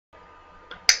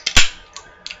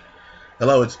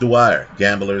Hello, it's Dwyer,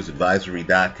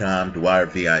 gamblersadvisory.com,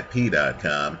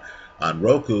 dwyervip.com, on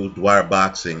Roku, Dwyer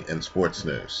Boxing and Sports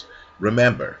News.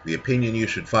 Remember, the opinion you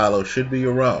should follow should be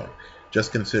your own.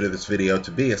 Just consider this video to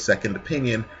be a second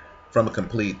opinion from a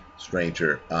complete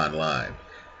stranger online.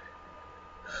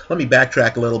 Let me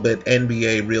backtrack a little bit.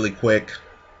 NBA really quick.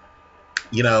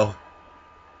 You know,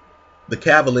 the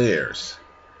Cavaliers,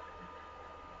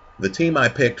 the team I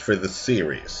picked for the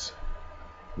series,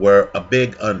 were a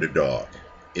big underdog.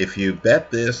 If you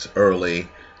bet this early,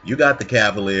 you got the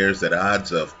Cavaliers at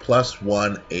odds of plus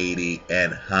 180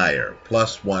 and higher,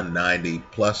 plus 190,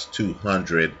 plus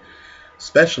 200,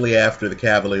 especially after the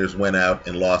Cavaliers went out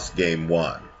and lost game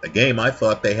one. A game I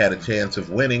thought they had a chance of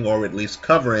winning or at least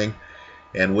covering,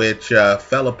 and which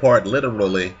fell apart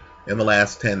literally in the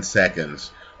last 10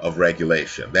 seconds of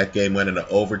regulation. That game went into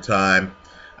overtime.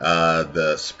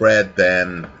 The spread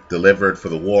then delivered for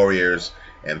the Warriors,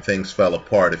 and things fell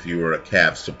apart if you were a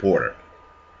Cavs supporter.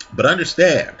 But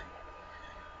understand,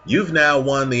 you've now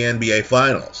won the NBA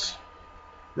Finals,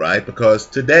 right? Because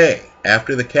today,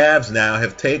 after the Cavs now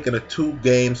have taken a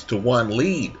 2-1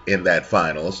 lead in that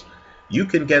Finals, you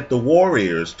can get the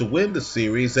Warriors to win the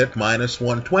series at minus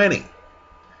 120.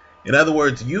 In other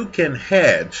words, you can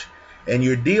hedge, and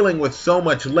you're dealing with so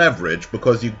much leverage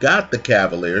because you got the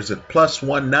Cavaliers at plus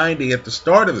 190 at the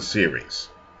start of the series,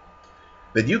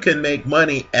 that you can make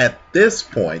money at this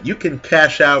point. You can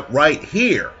cash out right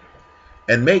here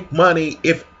and make money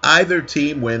if either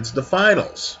team wins the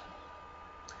finals,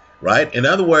 right? In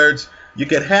other words, you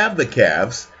could have the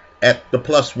Cavs at the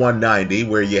plus 190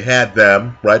 where you had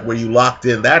them, right, where you locked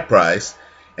in that price,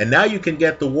 and now you can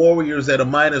get the Warriors at a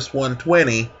minus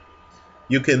 120.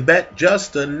 You can bet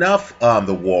just enough on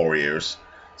the Warriors,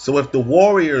 so if the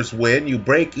Warriors win, you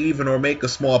break even or make a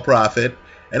small profit,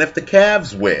 and if the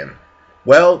Cavs win,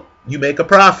 well, you make a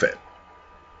profit.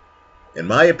 In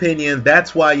my opinion,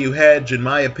 that's why you hedge. In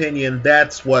my opinion,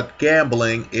 that's what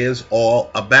gambling is all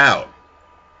about.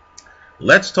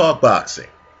 Let's talk boxing,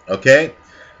 okay?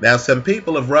 Now, some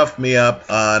people have roughed me up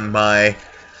on my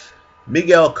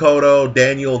Miguel Cotto,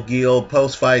 Daniel Gill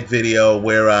post-fight video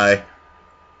where I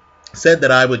said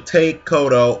that I would take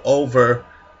Cotto over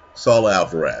Saul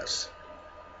Alvarez,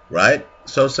 right?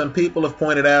 So some people have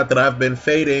pointed out that I've been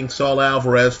fading Saul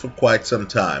Alvarez for quite some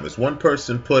time. As one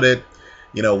person put it,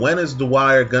 you know, when is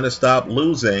Dwyer going to stop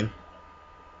losing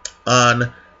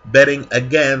on betting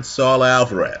against Saul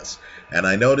Alvarez? And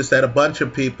I noticed that a bunch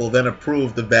of people then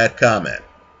approved of that comment.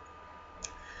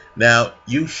 Now,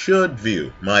 you should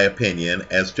view my opinion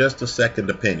as just a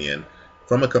second opinion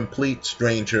from a complete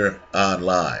stranger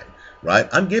online, right?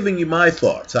 I'm giving you my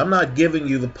thoughts. I'm not giving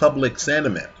you the public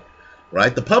sentiment.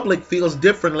 Right? The public feels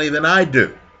differently than I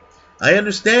do. I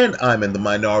understand I'm in the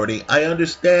minority. I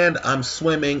understand I'm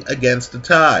swimming against the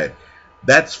tide.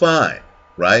 That's fine,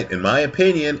 right? In my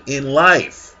opinion, in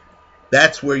life,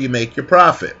 that's where you make your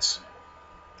profits.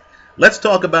 Let's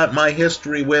talk about my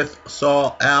history with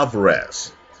Saul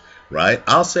Alvarez, right?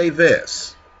 I'll say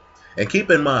this, and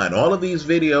keep in mind, all of these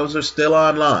videos are still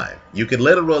online. You can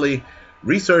literally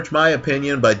research my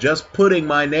opinion by just putting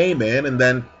my name in and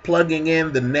then plugging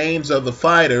in the names of the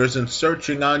fighters and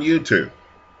searching on YouTube.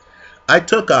 I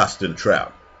took Austin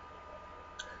Trout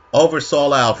over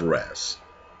Saul Alvarez.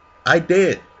 I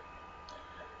did,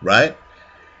 right?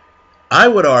 I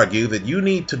would argue that you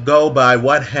need to go by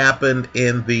what happened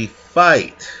in the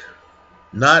fight,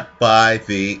 not by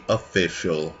the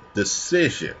official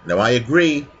decision. Now, I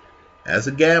agree, as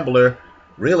a gambler,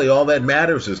 really all that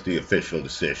matters is the official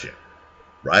decision.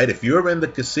 Right? If you're in the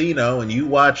casino and you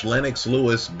watch Lennox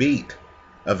Lewis beat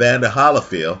Evander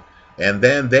Holyfield, and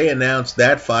then they announce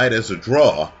that fight as a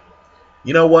draw,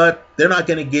 you know what? They're not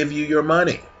going to give you your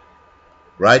money.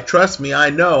 Right? Trust me, I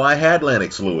know. I had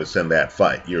Lennox Lewis in that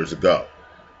fight years ago.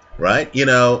 Right? You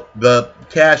know, the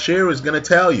cashier is going to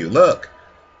tell you, look,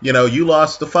 you know, you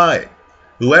lost the fight.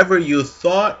 Whoever you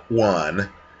thought won,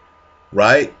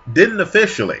 right, didn't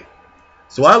officially.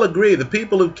 So I'll agree, the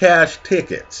people who cashed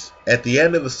tickets at the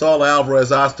end of the Saul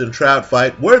Alvarez-Austin Trout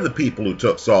fight were the people who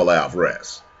took Saul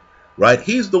Alvarez, right?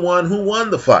 He's the one who won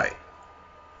the fight.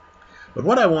 But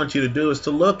what I want you to do is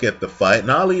to look at the fight, and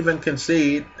I'll even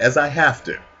concede, as I have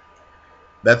to,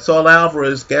 that Saul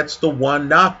Alvarez gets the one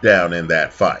knockdown in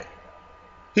that fight.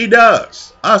 He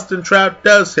does. Austin Trout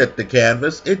does hit the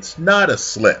canvas. It's not a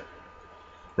slip,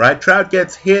 right? Trout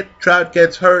gets hit, Trout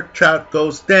gets hurt, Trout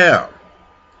goes down.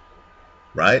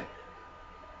 Right?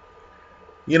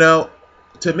 You know,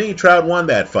 to me, Trout won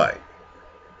that fight.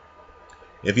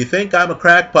 If you think I'm a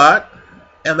crackpot,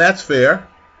 and that's fair,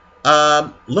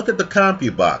 look at the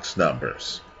CompuBox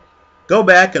numbers. Go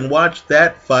back and watch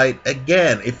that fight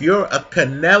again. If you're a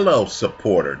Canelo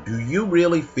supporter, do you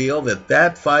really feel that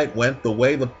that fight went the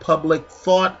way the public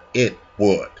thought it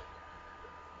would?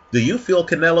 Do you feel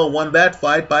Canelo won that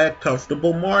fight by a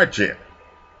comfortable margin?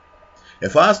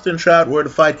 If Austin Trout were to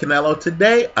fight Canelo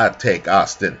today, I'd take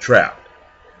Austin Trout.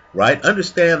 Right?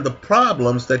 Understand the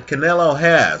problems that Canelo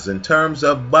has in terms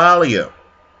of volume,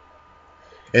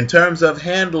 in terms of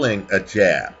handling a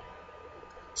jab,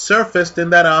 surfaced in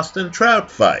that Austin Trout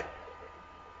fight.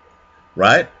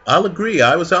 Right? I'll agree,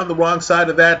 I was on the wrong side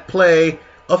of that play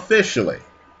officially.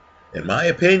 In my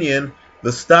opinion,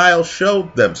 the styles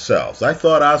showed themselves. I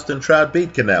thought Austin Trout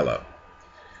beat Canelo.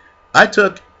 I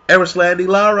took Erislandy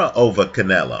Lara over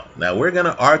Canelo. Now we're going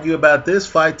to argue about this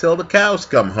fight till the cows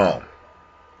come home.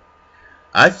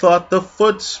 I thought the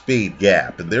foot speed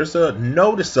gap, and there's a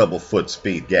noticeable foot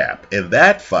speed gap in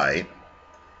that fight,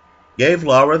 gave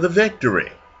Lara the victory.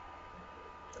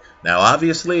 Now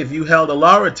obviously if you held a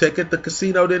Lara ticket, the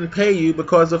casino didn't pay you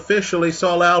because officially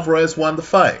Saul Alvarez won the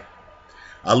fight.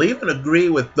 I'll even agree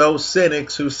with those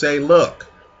cynics who say, look,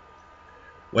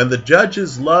 when the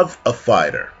judges love a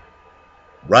fighter,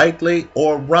 rightly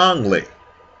or wrongly,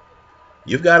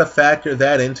 you've got to factor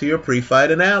that into your pre-fight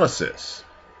analysis.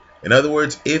 In other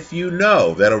words, if you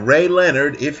know that a Ray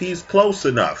Leonard, if he's close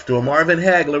enough to a Marvin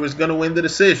Hagler, is going to win the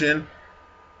decision,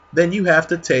 then you have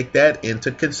to take that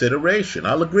into consideration.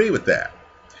 I'll agree with that.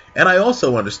 And I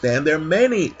also understand there are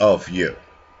many of you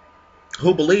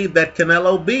who believe that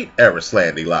Canelo beat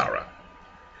Erislandy Lara.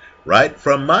 Right?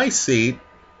 From my seat,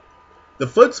 the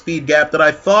foot speed gap that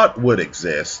I thought would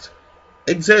exist,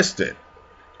 existed.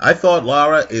 I thought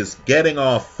Lara is getting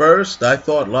off first. I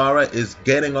thought Lara is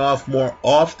getting off more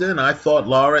often. I thought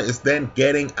Lara is then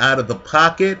getting out of the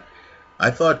pocket. I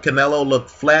thought Canelo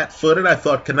looked flat-footed. I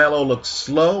thought Canelo looked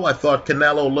slow. I thought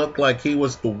Canelo looked like he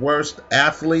was the worst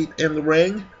athlete in the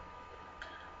ring.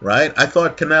 Right? I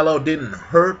thought Canelo didn't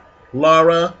hurt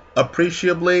Lara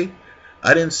appreciably.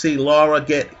 I didn't see Lara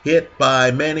get hit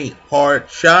by many hard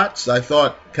shots. I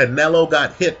thought Canelo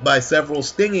got hit by several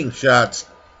stinging shots.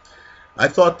 I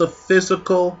thought the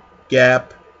physical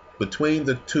gap between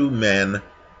the two men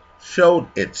showed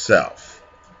itself.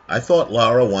 I thought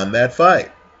Lara won that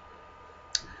fight.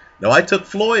 Now, I took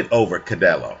Floyd over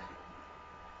Canelo.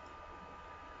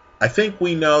 I think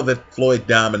we know that Floyd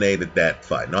dominated that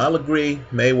fight. Now, I'll agree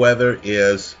Mayweather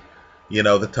is,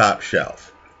 the top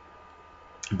shelf.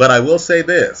 But I will say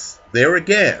this. There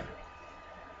again,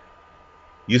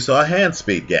 you saw a hand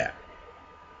speed gap.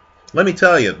 Let me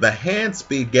tell you, the hand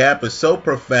speed gap is so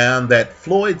profound that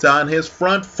Floyd's on his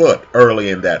front foot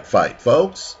early in that fight,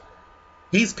 folks.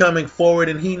 He's coming forward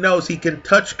and he knows he can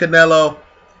touch Canelo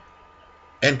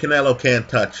and Canelo can't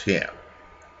touch him.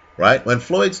 Right? When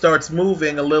Floyd starts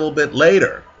moving a little bit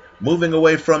later, moving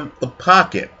away from the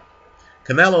pocket,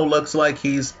 Canelo looks like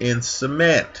he's in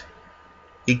cement.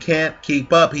 He can't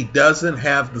keep up. He doesn't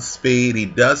have the speed. He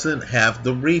doesn't have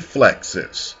the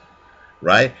reflexes.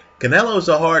 Right? Canelo's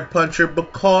a hard puncher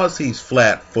because he's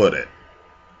flat-footed.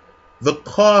 The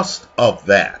cost of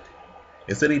that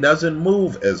is that he doesn't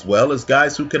move as well as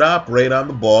guys who could operate on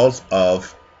the balls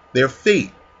of their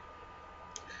feet.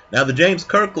 Now, the James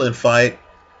Kirkland fight,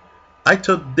 I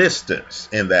took distance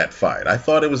in that fight. I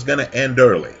thought it was going to end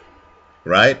early,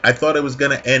 right? I thought it was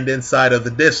going to end inside of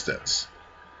the distance.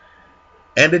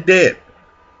 And it did,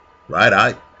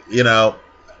 right?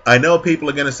 I know people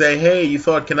are going to say, hey, you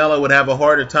thought Canelo would have a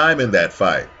harder time in that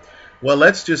fight. Well,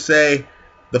 let's just say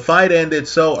the fight ended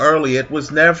so early, it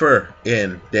was never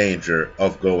in danger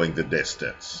of going the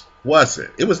distance, was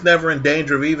it? It was never in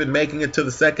danger of even making it to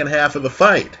the second half of the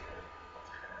fight,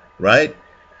 right?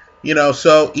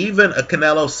 So even a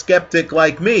Canelo skeptic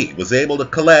like me was able to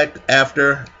collect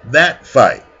after that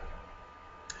fight.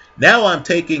 Now I'm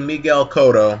taking Miguel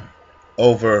Cotto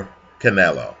over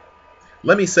Canelo.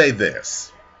 Let me say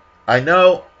this. I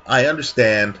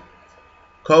understand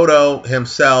Cotto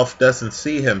himself doesn't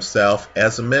see himself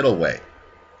as a middleweight.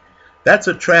 That's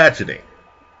a tragedy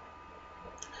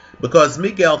because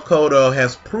Miguel Cotto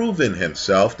has proven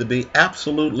himself to be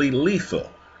absolutely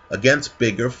lethal against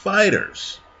bigger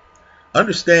fighters.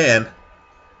 Understand,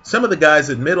 some of the guys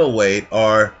at middleweight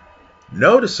are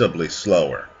noticeably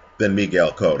slower than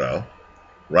Miguel Cotto,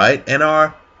 right, and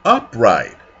are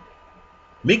upright.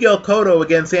 Miguel Cotto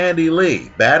against Andy Lee,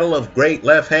 battle of great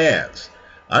left hands.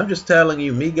 I'm just telling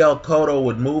you, Miguel Cotto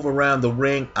would move around the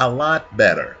ring a lot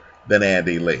better than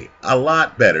Andy Lee. A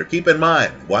lot better. Keep in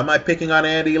mind, why am I picking on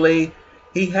Andy Lee?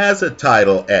 He has a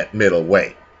title at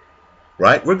middleweight,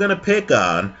 right? We're going to pick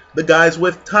on the guys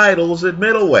with titles at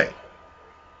middleweight.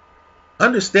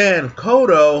 Understand,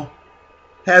 Cotto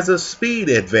has a speed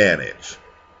advantage.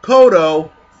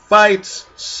 Cotto fights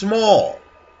small.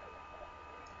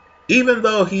 Even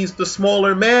though he's the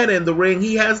smaller man in the ring,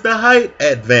 he has the height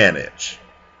advantage.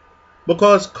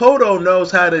 Because Cotto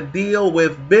knows how to deal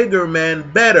with bigger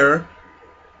men better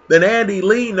than Andy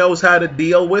Lee knows how to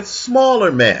deal with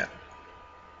smaller men.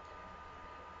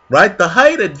 Right? The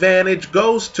height advantage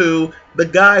goes to the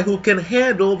guy who can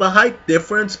handle the height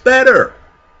difference better.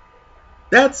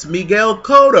 That's Miguel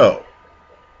Cotto.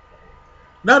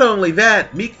 Not only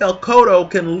that, Miguel Cotto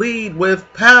can lead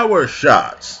with power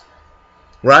shots.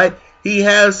 Right? He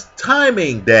has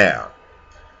timing down.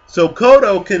 So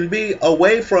Cotto can be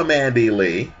away from Andy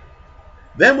Lee,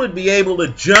 then would be able to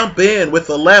jump in with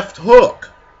a left hook,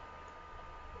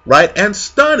 right, and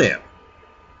stun him.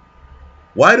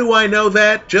 Why do I know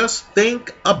that? Just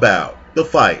think about the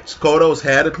fights Cotto's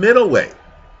had at middleweight.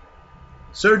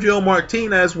 Sergio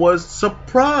Martinez was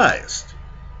surprised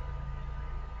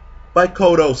by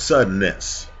Cotto's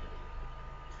suddenness.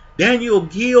 Daniel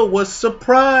Gill was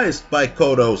surprised by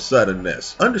Cotto's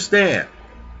suddenness. Understand,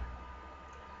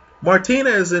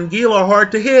 Martinez and Gill are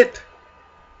hard to hit.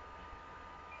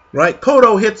 Right?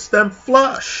 Cotto hits them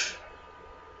flush.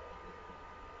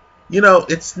 You know,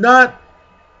 it's not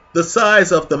the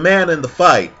size of the man in the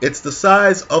fight. It's the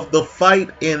size of the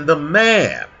fight in the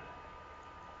man.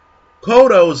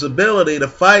 Cotto's ability to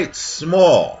fight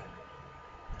small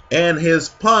and his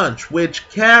punch, which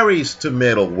carries to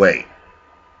middleweight,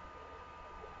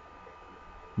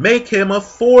 make him a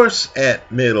force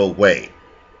at middleweight.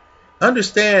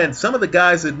 Understand, some of the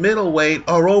guys at middleweight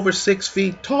are over 6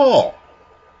 feet tall.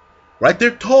 Right? They're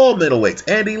tall middleweights.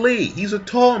 Andy Lee, he's a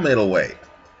tall middleweight.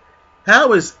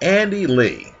 How is Andy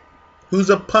Lee, who's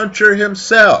a puncher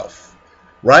himself,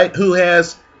 right, who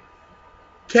has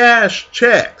cash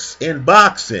checks in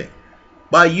boxing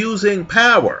by using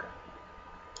power,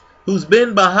 who's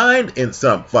been behind in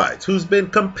some fights, who's been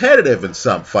competitive in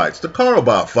some fights, the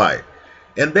Karlbaugh fight,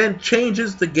 and then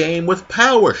changes the game with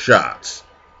power shots?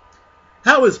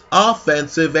 How is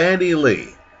offensive Andy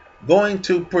Lee going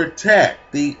to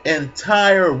protect the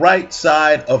entire right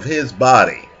side of his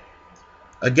body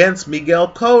against Miguel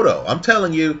Cotto? I'm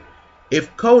telling you,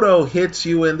 if Cotto hits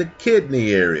you in the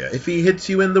kidney area, if he hits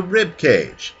you in the rib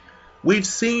cage, we've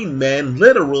seen men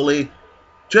literally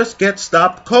just get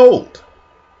stopped cold.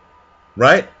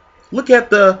 Right? Look at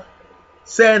the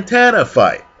Santana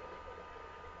fight.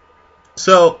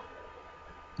 So,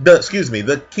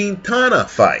 the Quintana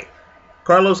fight.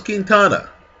 Carlos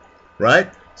Quintana,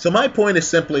 right? So my point is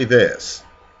simply this.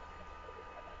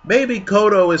 Maybe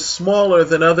Cotto is smaller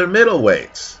than other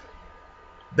middleweights.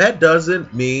 That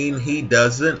doesn't mean he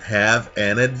doesn't have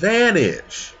an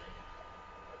advantage.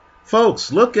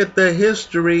 Folks, look at the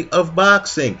history of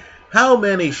boxing. How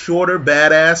many shorter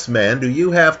badass men do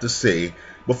you have to see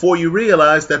before you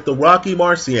realize that the Rocky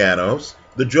Marcianos,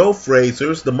 the Joe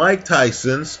Frazers, the Mike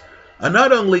Tysons are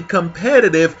not only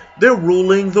competitive, they're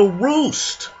ruling the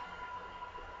roost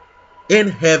in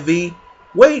heavy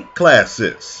weight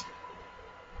classes.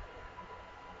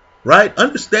 Right?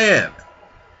 Understand,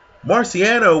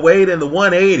 Marciano weighed in the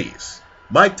 180s.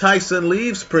 Mike Tyson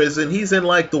leaves prison, he's in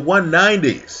like the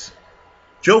 190s.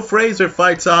 Joe Frazier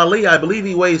fights Ali, I believe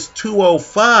he weighs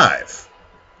 205.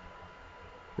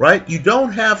 Right? You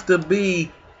don't have to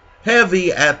be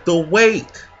heavy at the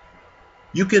weight.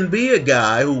 You can be a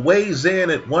guy who weighs in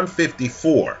at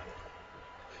 154.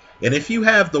 And if you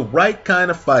have the right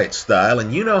kind of fight style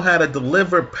and you know how to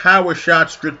deliver power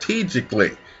shots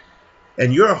strategically,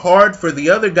 and you're hard for the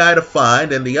other guy to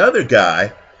find, and the other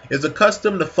guy is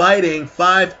accustomed to fighting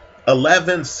 5'11",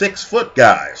 6-foot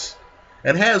guys,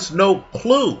 and has no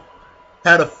clue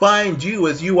how to find you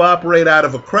as you operate out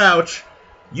of a crouch,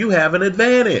 you have an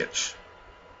advantage.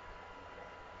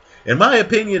 In my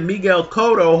opinion, Miguel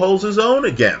Cotto holds his own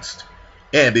against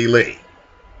Andy Lee.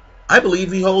 I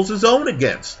believe he holds his own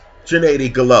against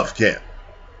Gennady Golovkin.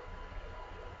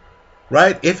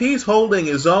 Right? If he's holding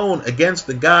his own against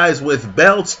the guys with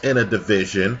belts in a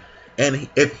division, and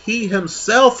if he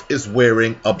himself is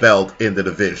wearing a belt in the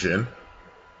division,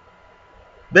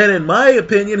 then in my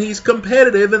opinion, he's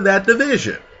competitive in that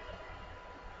division.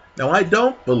 Now, I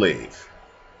don't believe,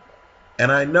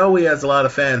 and I know he has a lot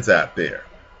of fans out there,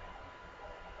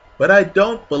 but I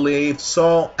don't believe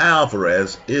Saul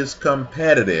Alvarez is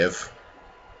competitive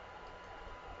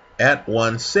at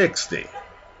 160.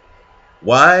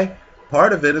 Why?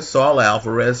 Part of it is Saul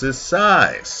Alvarez's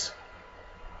size.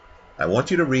 I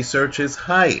want you to research his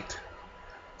height.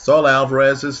 Saul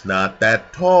Alvarez is not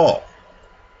that tall.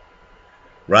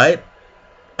 Right?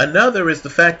 Another is the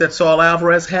fact that Saul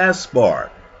Alvarez has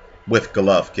sparred with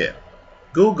Golovkin.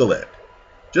 Google it.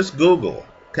 Just Google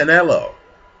Canelo,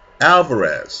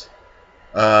 Alvarez,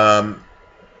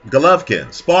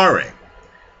 Golovkin sparring,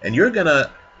 and you're going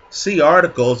to see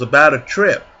articles about a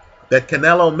trip that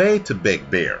Canelo made to Big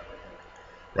Bear,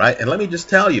 right? And let me just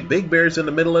tell you, Big Bear's in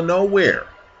the middle of nowhere,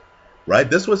 right?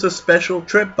 This was a special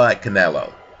trip by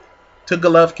Canelo to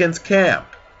Golovkin's camp.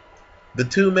 The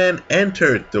two men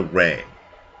entered the ring.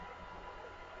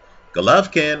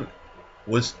 Golovkin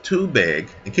was too big,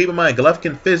 and keep in mind,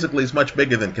 Golovkin physically is much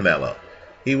bigger than Canelo.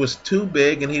 He was too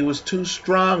big and he was too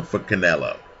strong for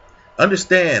Canelo.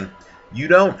 Understand, you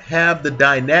don't have the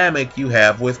dynamic you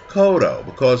have with Cotto,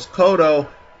 because Cotto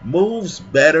moves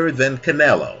better than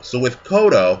Canelo. So with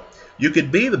Cotto, you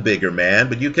could be the bigger man,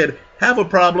 but you could have a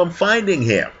problem finding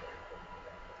him,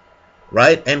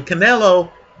 right? And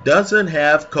Canelo doesn't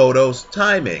have Cotto's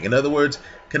timing. In other words,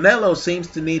 Canelo seems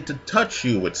to need to touch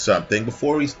you with something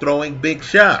before he's throwing big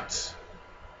shots,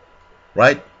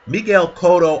 right? Miguel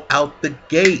Cotto out the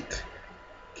gate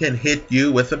can hit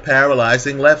you with a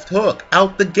paralyzing left hook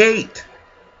out the gate,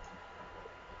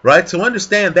 right? So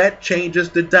understand that changes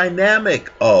the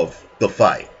dynamic of the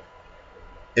fight.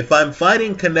 If I'm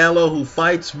fighting Canelo, who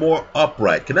fights more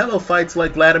upright, Canelo fights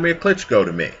like Vladimir Klitschko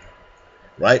to me,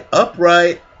 right?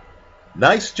 Upright,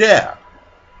 nice jab,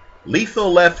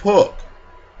 lethal left hook,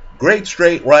 great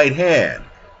straight right hand,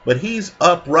 but he's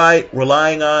upright,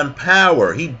 relying on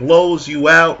power. He blows you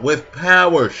out with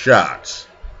power shots.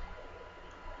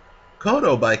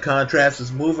 Cotto, by contrast,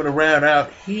 is moving around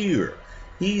out here.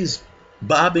 He's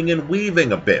bobbing and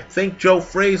weaving a bit. Think Joe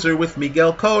Frazier with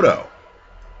Miguel Cotto.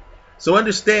 So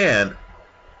understand,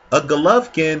 a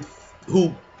Golovkin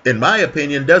who, in my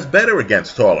opinion, does better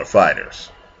against taller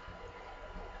fighters,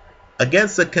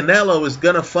 against a Canelo, is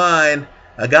going to find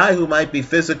a guy who might be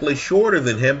physically shorter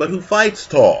than him, but who fights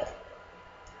tall.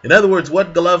 In other words,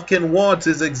 what Golovkin wants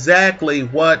is exactly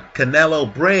what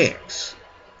Canelo brings.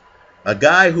 A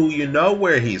guy who you know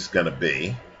where he's going to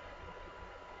be,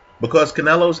 because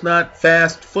Canelo's not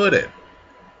fast-footed.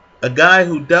 A guy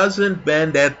who doesn't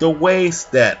bend at the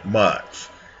waist that much.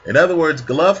 In other words,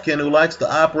 Golovkin, who likes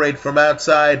to operate from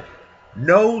outside,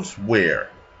 knows where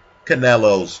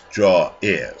Canelo's jaw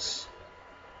is.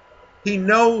 He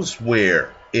knows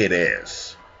where it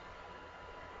is,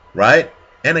 right?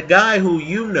 And a guy who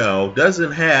you know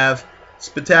doesn't have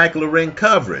spectacular ring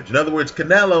coverage. In other words,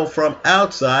 Canelo from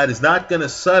outside is not going to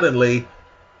suddenly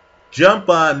jump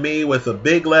on me with a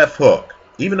big left hook,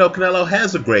 even though Canelo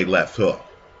has a great left hook.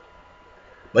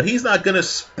 But he's not going to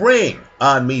spring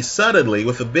on me suddenly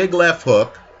with a big left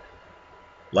hook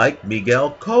like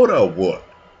Miguel Cotto would.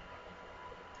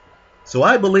 So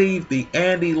I believe the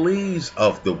Andy Lees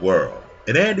of the world,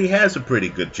 and Andy has a pretty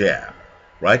good jab,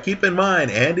 right? Keep in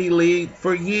mind, Andy Lee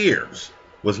for years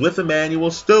was with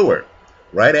Emanuel Stewart,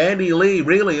 right? Andy Lee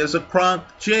really is a Kronk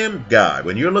gym guy.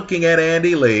 When you're looking at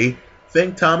Andy Lee,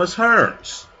 think Thomas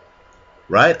Hearns,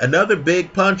 right? Another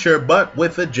big puncher, but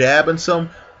with a jab and some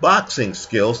boxing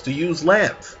skills to use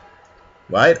length,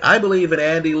 right? I believe that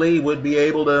Andy Lee would be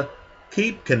able to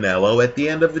keep Canelo at the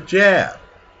end of the jab,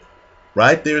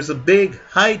 right? There's a big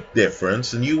height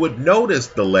difference, and you would notice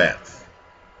the length,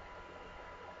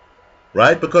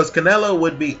 right? Because Canelo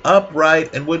would be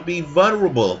upright and would be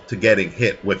vulnerable to getting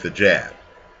hit with the jab,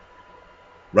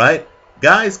 right?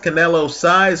 Guys Canelo's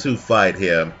size who fight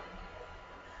him,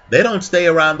 they don't stay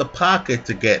around the pocket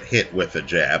to get hit with a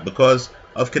jab because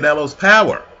of Canelo's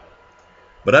power.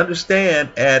 But understand,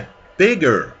 at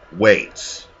bigger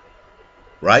weights,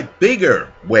 right?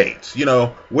 Bigger weights, you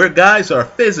know, where guys are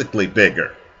physically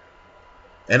bigger.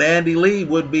 And Andy Lee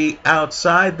would be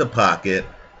outside the pocket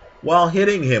while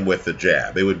hitting him with the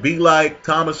jab. It would be like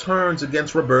Thomas Hearns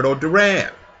against Roberto Duran,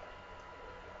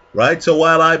 right? So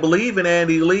while I believe in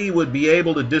Andy Lee would be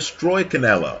able to destroy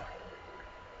Canelo,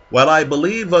 while I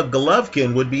believe a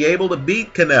Golovkin would be able to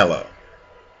beat Canelo,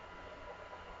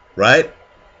 right?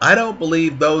 I don't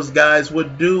believe those guys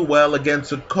would do well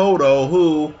against a Cotto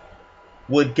who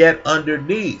would get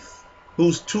underneath,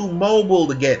 who's too mobile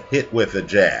to get hit with a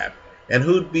jab, and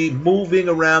who'd be moving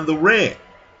around the ring,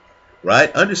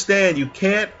 right? Understand, you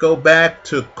can't go back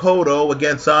to Cotto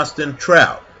against Austin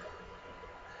Trout,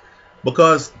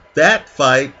 because that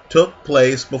fight took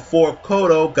place before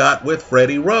Cotto got with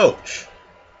Freddie Roach.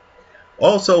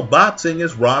 Also, boxing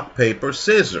is rock, paper,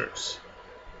 scissors.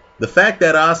 The fact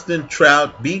that Austin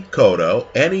Trout beat Cotto,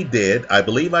 and he did, I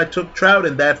believe I took Trout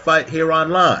in that fight here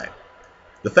online.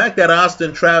 The fact that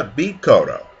Austin Trout beat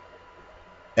Cotto,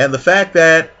 and the fact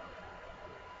that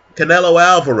Canelo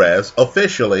Alvarez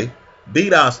officially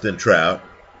beat Austin Trout,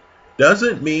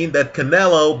 doesn't mean that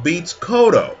Canelo beats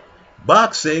Cotto.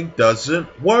 Boxing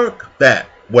doesn't work that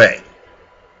way.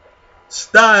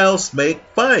 styles make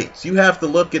fights. You have to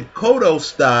look at Cotto's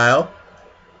style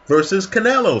versus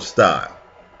Canelo's style.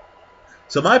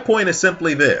 So my point is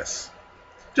simply this.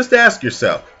 Just ask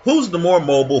yourself, who's the more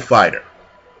mobile fighter?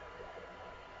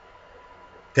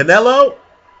 Canelo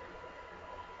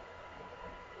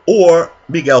or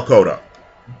Miguel Cotto?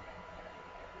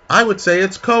 I would say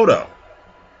it's Cotto.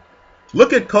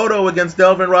 Look at Cotto against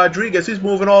Delvin Rodriguez. He's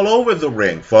moving all over the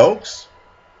ring, folks.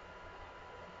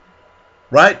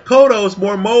 Right? Cotto is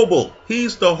more mobile.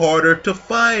 He's the harder to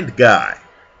find guy.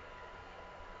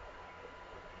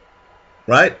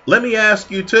 Right? Let me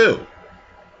ask you too.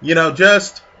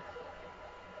 Just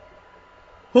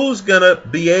who's going to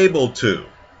be able to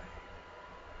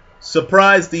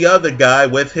surprise the other guy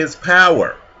with his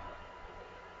power?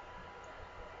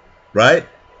 Right?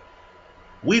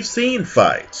 We've seen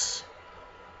fights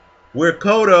where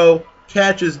Cotto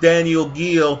catches Daniel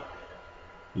Geale.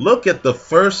 Look at the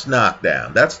first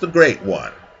knockdown. That's the great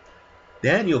one.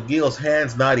 Daniel Geale's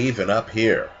hand's not even up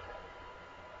here.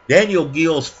 Daniel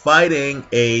Geale's fighting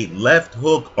a left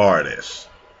hook artist.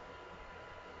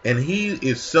 And he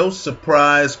is so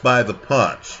surprised by the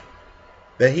punch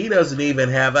that he doesn't even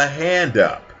have a hand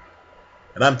up.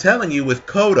 And I'm telling you, with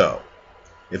Cotto,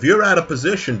 if you're out of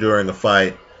position during a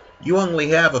fight, you only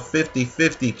have a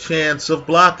 50-50 chance of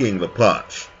blocking the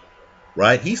punch.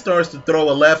 Right? He starts to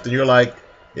throw a left and you're like,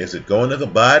 is it going to the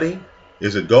body?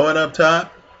 Is it going up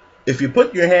top? If you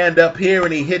put your hand up here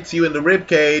and he hits you in the rib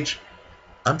cage,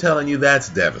 I'm telling you that's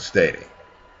devastating.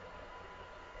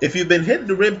 If you've been hit in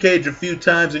the rib cage a few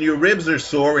times and your ribs are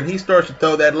sore and he starts to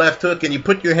throw that left hook and you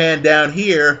put your hand down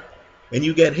here and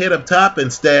you get hit up top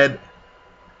instead,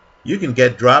 you can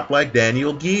get dropped like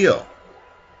Daniel Geale.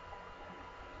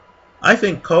 I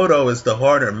think Cotto is the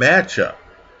harder matchup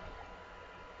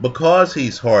because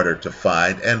he's harder to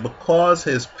find and because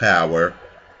his power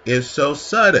is so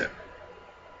sudden.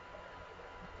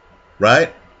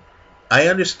 Right? I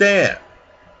understand.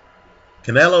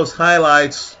 Canelo's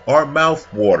highlights are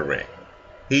mouth-watering.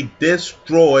 He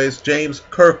destroys James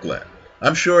Kirkland.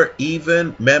 I'm sure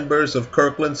even members of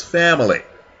Kirkland's family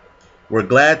were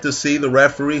glad to see the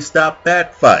referee stop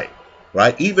that fight.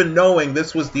 Right? Even knowing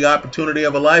this was the opportunity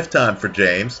of a lifetime for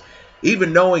James,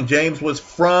 even knowing James was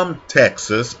from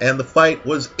Texas and the fight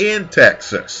was in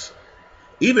Texas,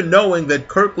 even knowing that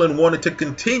Kirkland wanted to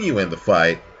continue in the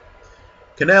fight,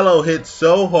 Canelo hit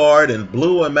so hard and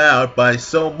blew him out by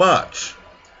so much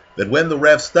that when the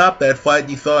ref stopped that fight,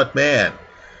 you thought, man,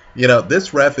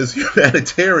 this ref is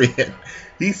humanitarian.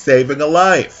 He's saving a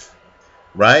life.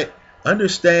 Right?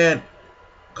 Understand,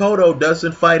 Cotto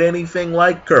doesn't fight anything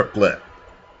like Kirkland.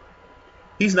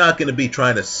 He's not going to be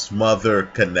trying to smother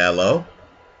Canelo.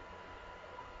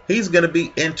 He's going to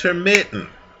be intermittent.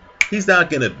 He's not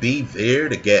going to be there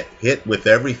to get hit with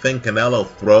everything Canelo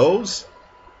throws.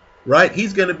 Right?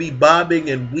 He's going to be bobbing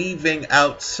and weaving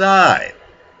outside.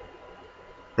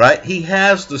 Right? He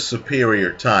has the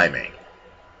superior timing.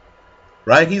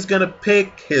 Right? He's going to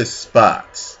pick his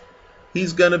spots.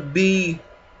 He's going to be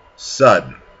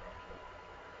sudden.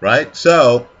 Right?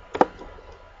 So,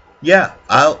 yeah,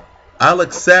 I'll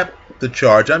accept the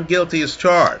charge. I'm guilty as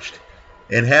charged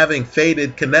in having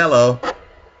faded Canelo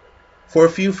for a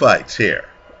few fights here.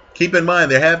 Keep in mind,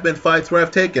 there have been fights where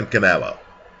I've taken Canelo.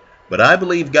 But I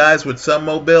believe guys with some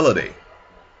mobility,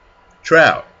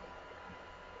 Trout,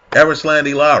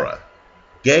 Erislandy Lara,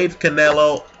 gave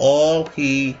Canelo all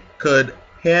he could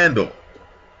handle.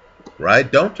 Right?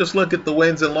 Don't just look at the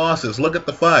wins and losses. Look at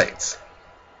the fights.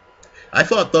 I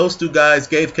thought those two guys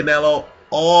gave Canelo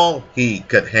all he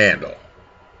could handle.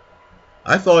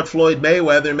 I thought Floyd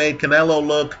Mayweather made Canelo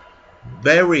look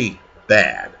very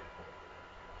bad.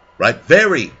 Right?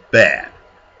 Very bad.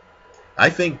 I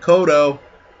think Cotto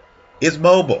is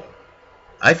mobile.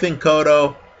 I think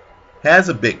Cotto has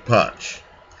a big punch.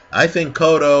 I think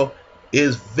Cotto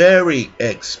is very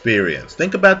experienced.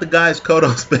 Think about the guys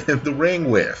Cotto's been in the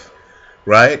ring with.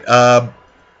 Right?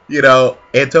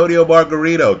 Antonio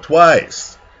Margarito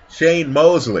twice, Shane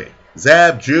Mosley,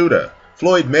 Zab Judah,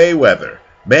 Floyd Mayweather,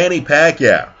 Manny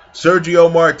Pacquiao,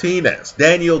 Sergio Martinez,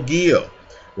 Daniel Geale,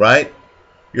 right?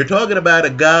 You're talking about a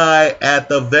guy at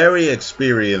the very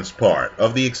experienced part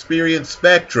of the experience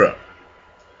spectrum,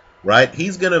 right?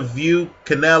 He's going to view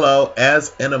Canelo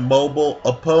as an immobile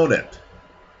opponent,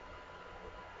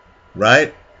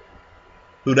 right?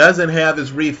 Who doesn't have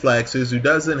his reflexes, who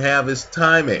doesn't have his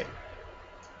timing,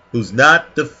 who's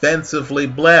not defensively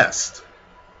blessed.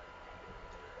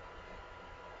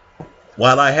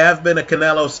 While I have been a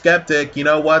Canelo skeptic, you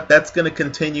know what? That's going to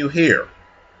continue here.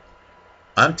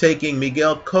 I'm taking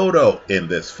Miguel Cotto in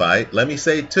this fight. Let me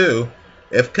say, too,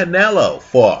 if Canelo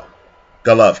fought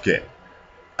Golovkin,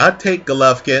 I'd take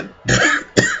Golovkin.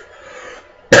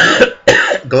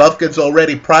 Golovkin's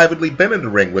already privately been in the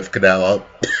ring with Canelo.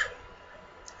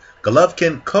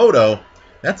 Golovkin Cotto,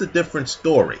 that's a different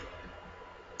story.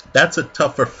 That's a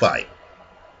tougher fight.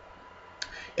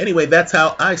 Anyway, that's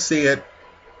how I see it.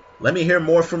 Let me hear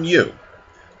more from you.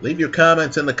 Leave your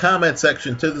comments in the comment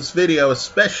section to this video,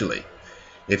 especially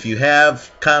if you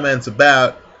have comments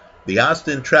about the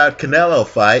Austin Trout-Canelo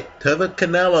fight. To the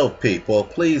Canelo people,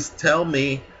 please tell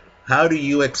me, how do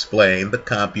you explain the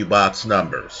CompuBox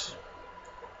numbers?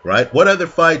 Right? What other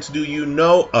fights do you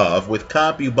know of with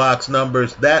CompuBox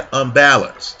numbers that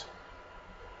unbalanced,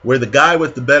 where the guy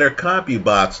with the better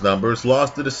CompuBox numbers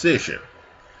lost the decision?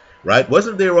 Right?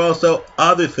 Wasn't there also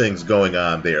other things going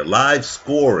on there, live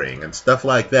scoring and stuff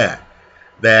like that,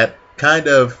 that kind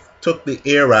of took the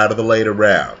air out of the later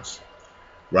rounds?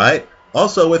 Right?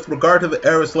 Also, with regard to the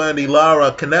Erislandy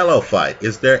Lara Canelo fight,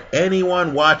 is there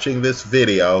anyone watching this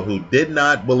video who did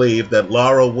not believe that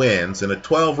Lara wins in a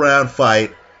 12-round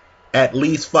fight at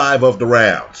least 5 of the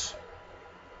rounds?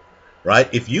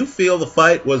 Right? If you feel the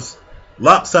fight was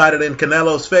lopsided in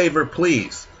Canelo's favor,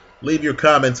 please leave your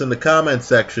comments in the comment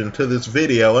section to this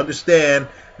video. Understand,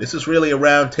 this is really a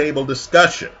round table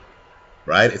discussion.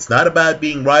 Right? It's not about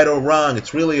being right or wrong.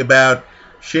 It's really about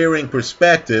sharing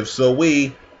perspective so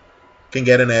we can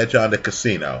get an edge on the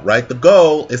casino. Right? The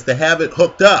goal is to have it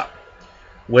hooked up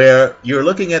where you're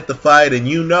looking at the fight and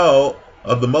you know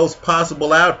of the most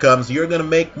possible outcomes, you're going to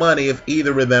make money if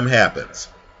either of them happens.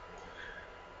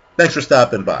 Thanks for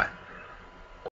stopping by.